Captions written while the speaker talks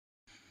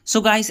So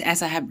guys,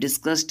 as I have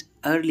discussed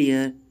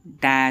earlier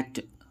that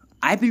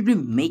I will be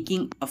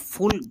making a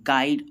full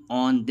guide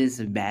on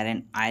this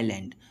barren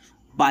island.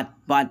 But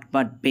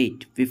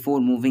wait, before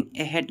moving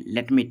ahead,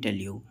 let me tell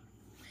you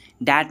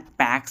that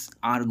packs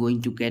are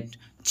going to get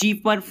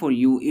cheaper for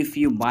you if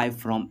you buy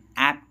from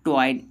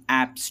Aptoide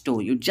App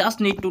Store. You just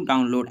need to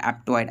download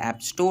Aptoide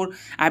App Store.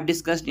 I've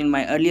discussed in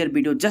my earlier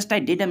video. Just I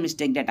did a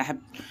mistake that I have.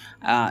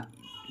 Uh,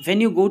 when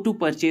you go to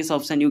purchase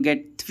option, you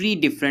get three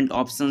different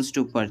options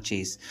to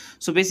purchase.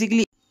 So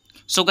basically,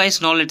 so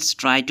guys, now let's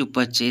try to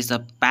purchase a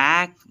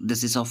pack.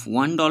 This is of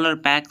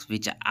 $1 packs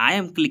which I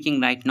am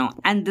clicking right now,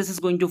 and this is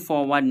going to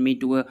forward me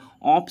to a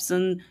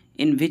option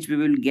in which we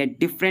will get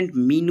different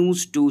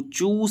menus to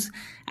choose.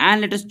 And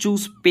let us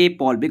choose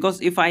PayPal,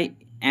 because if I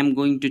am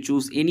going to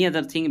choose any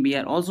other thing, we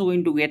are also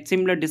going to get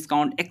similar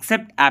discount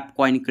except app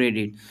coin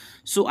credit.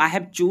 So I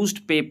have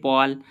chosen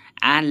PayPal,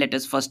 and let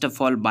us first of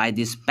all buy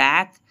this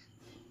pack.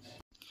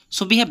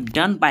 So we have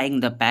done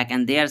buying the pack,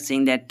 and they are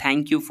saying that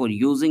thank you for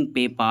using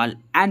PayPal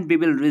and we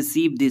will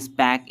receive this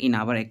pack in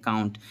our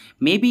account.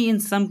 Maybe in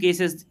some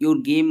cases your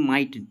game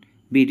might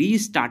be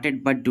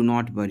restarted, but do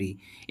not worry.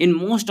 In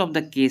most of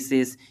the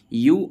cases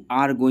you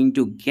are going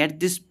to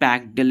get this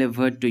pack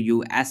delivered to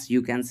you. As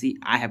you can see,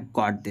 I have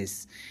got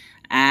this,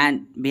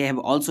 and we have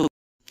also,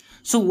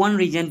 so one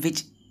reason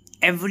which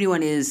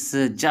everyone is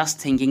just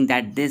thinking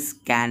that this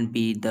can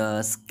be the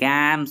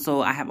scam.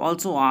 So I have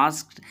also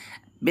asked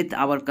with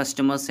our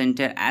customer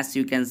center. As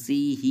you can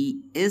see,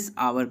 he is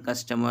our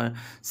customer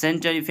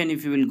center. Even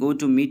if you will go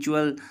to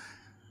mutual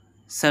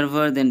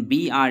server, then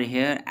we are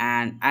here,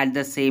 and at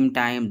the same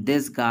time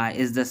this guy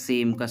is the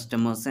same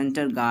customer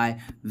center guy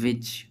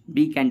which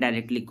we can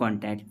directly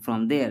contact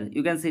from there.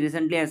 You can see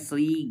recently a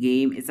free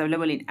game is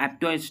available in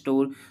Aptoide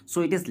store,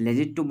 so it is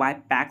legit to buy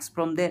packs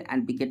from there,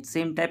 and we get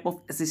same type of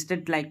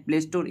assistant like Play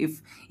Store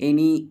if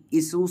any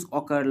issues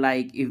occur,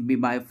 like if we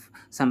buy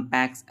some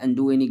packs and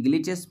do any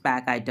glitches,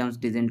 pack items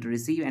didn't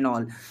receive and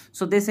all.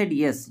 So they said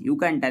yes, you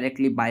can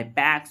directly buy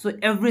packs, so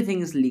everything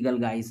is legal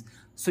guys.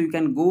 So you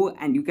can go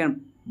and you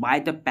can buy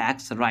the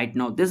packs right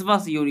now. This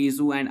was your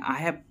issue and I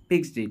have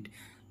fixed it.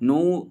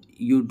 No,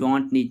 you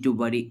don't need to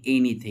worry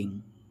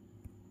anything.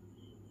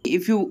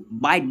 If you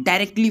buy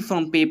directly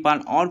from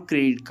PayPal or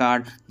credit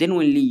card, then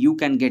only you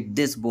can get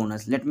this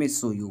bonus. Let me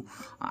show you.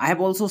 I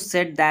have also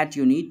said that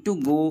you need to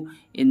go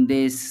in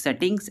this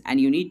settings and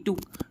you need to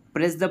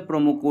press the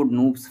promo code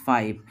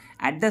noobs5.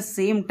 At the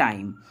same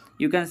time,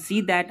 you can see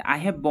that I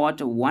have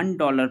bought a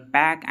 $1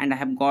 pack and I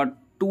have got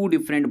two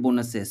different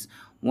bonuses.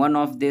 One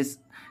of this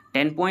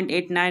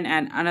 10.89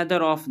 and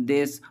another of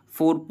this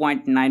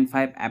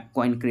 4.95 app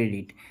coin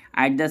credit.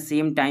 At the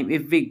same time,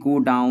 if we go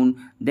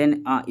down,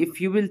 then if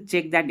you will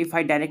check that if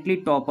I directly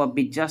top up,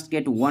 we just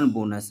get one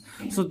bonus.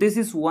 So this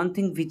is one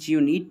thing which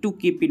you need to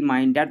keep in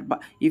mind, that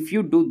if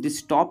you do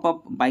this top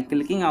up by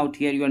clicking out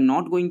here, you are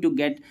not going to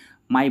get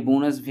my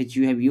bonus which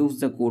you have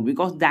used the code,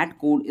 because that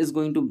code is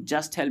going to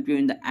just help you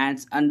in the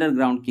ants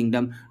underground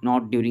kingdom,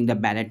 not during the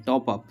ballot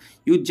top up.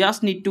 You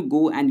just need to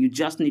go and you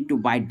just need to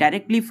buy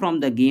directly from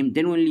the game,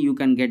 then only you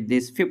can get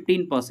this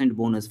 15%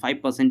 bonus,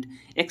 5%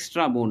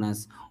 extra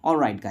bonus. All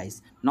right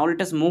guys, now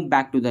let us move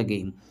back to the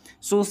game.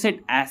 So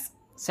as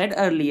said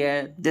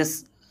earlier,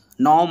 this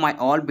now my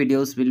all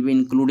videos will be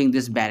including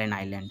this barren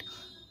island.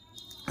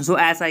 So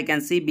as I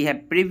can see, we have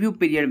preview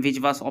period which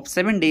was of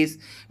 7 days,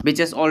 which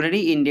has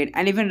already ended,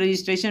 and even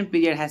registration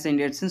period has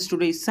ended. Since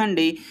today is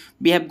Sunday,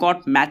 we have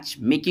got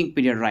matchmaking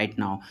period right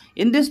now.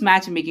 In this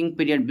matchmaking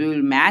period, we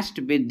will matched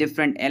with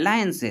different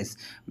alliances.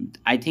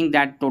 I think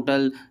that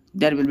total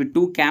there will be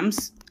two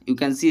camps. You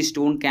can see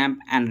stone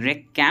camp and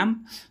wreck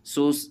camp.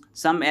 So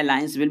some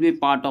alliance will be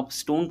part of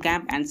stone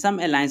camp and some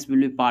alliance will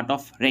be part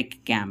of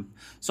wreck camp.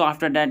 So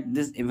after that,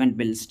 this event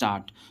will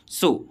start.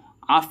 So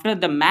after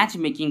the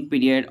matchmaking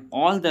period,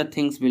 all the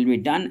things will be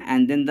done,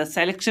 and then the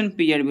selection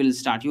period will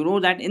start. You know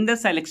that in the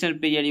selection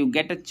period you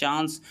get a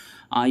chance,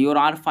 your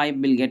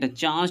R5 will get a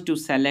chance to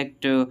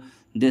select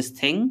this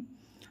thing.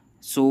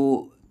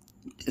 So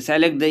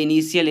select the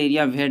initial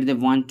area where they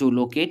want to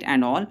locate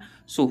and all.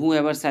 So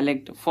whoever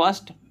select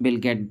first will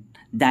get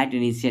that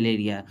initial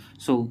area.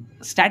 So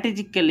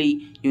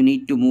strategically you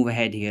need to move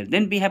ahead here.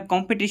 Then we have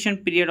competition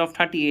period of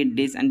 38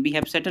 days and we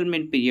have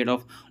settlement period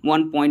of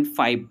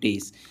 1.5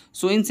 days.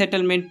 So in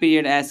settlement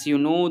period, as you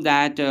know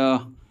that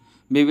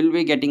we will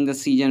be getting the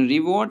season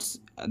rewards.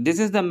 This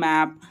is the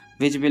map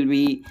which will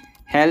be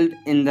held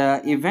in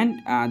the event.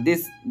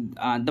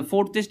 The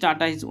fortress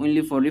data is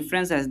only for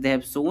reference, as they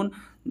have shown.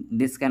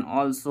 This can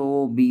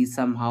also be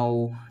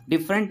somehow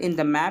different in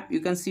the map.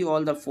 You can see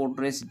all the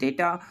fortress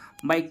data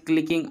by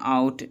clicking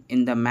out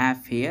in the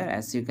map here.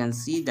 As you can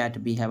see that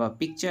we have a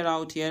picture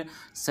out here,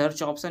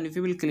 search option. If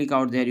you will click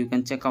out there, you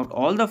can check out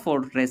all the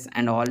fortress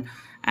and all,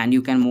 and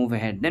you can move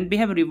ahead. Then we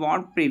have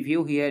reward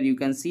preview here. You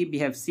can see we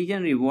have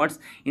season rewards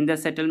in the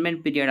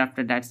settlement period.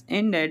 After that's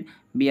ended,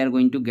 we are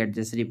going to get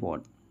this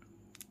reward.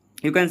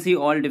 You can see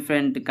all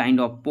different kind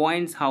of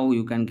points, how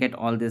you can get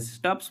all these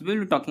stuffs.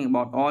 We'll be talking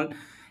about all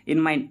in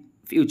my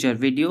future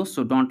videos,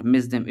 so don't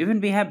miss them.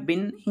 Even we have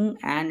winning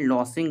and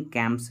losing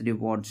camps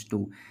rewards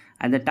too.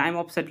 At the time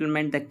of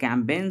settlement, the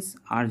campaigns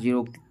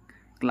R0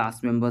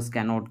 class members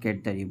cannot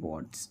get the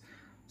rewards.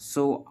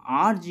 So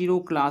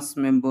R0 class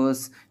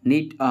members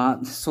need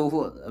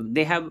so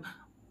they have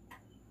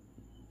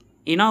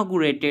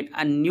inaugurated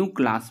a new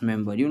class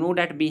member. You know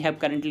that we have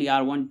currently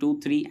R1, 2,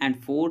 3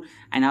 and 4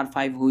 and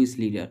R5 who is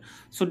leader.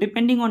 So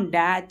depending on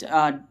that,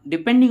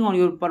 depending on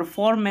your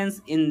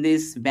performance in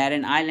this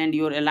barren island,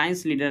 your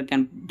alliance leader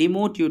can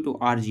demote you to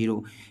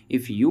R0.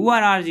 If you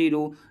are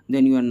R0,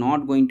 then you are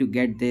not going to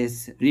get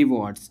this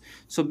rewards.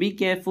 So be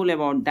careful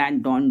about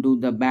that. Don't do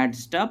the bad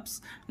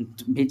stuffs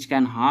which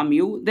can harm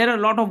you. There are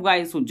a lot of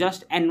guys who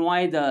just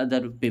annoy the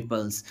other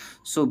peoples,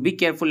 so be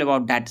careful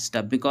about that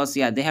stuff, because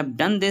yeah, they have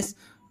done this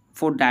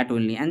for that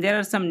only. And there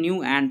are some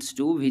new ants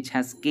too which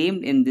has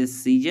came in this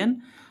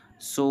season,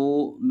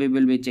 so we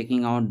will be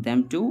checking out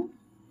them too.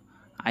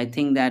 I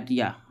think that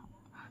yeah,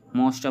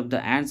 most of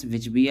the ants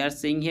which we are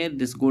seeing here,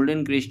 this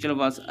golden crystal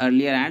was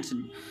earlier ants.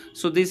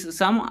 So this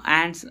some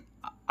ants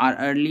are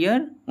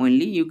earlier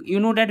only. You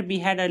know that we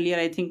had earlier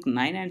I think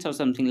 9 ants or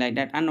something like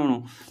that. And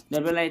no,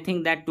 there were I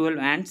think that 12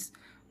 ants.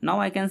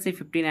 Now I can say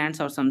 15 ants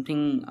or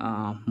something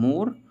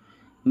more.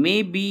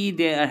 Maybe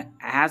there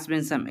has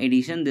been some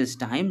addition this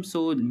time,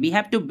 so we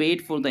have to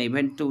wait for the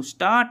event to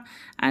start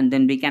and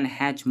then we can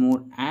hatch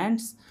more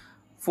ants.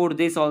 For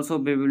this also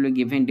we will be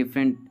given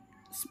different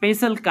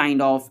special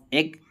kind of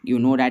egg, you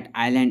know, that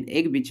island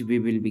egg which we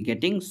will be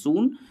getting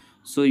soon.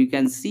 So you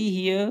can see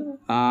here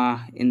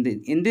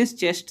in this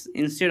chest,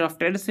 instead of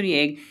tertiary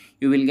egg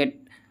you will get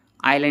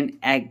island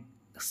egg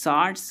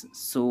shards.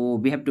 So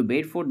we have to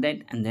wait for that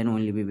and then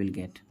only we will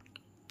get.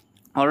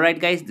 Alright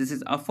guys, this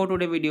is all for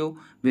today video.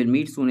 We'll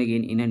meet soon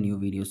again in a new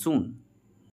video soon.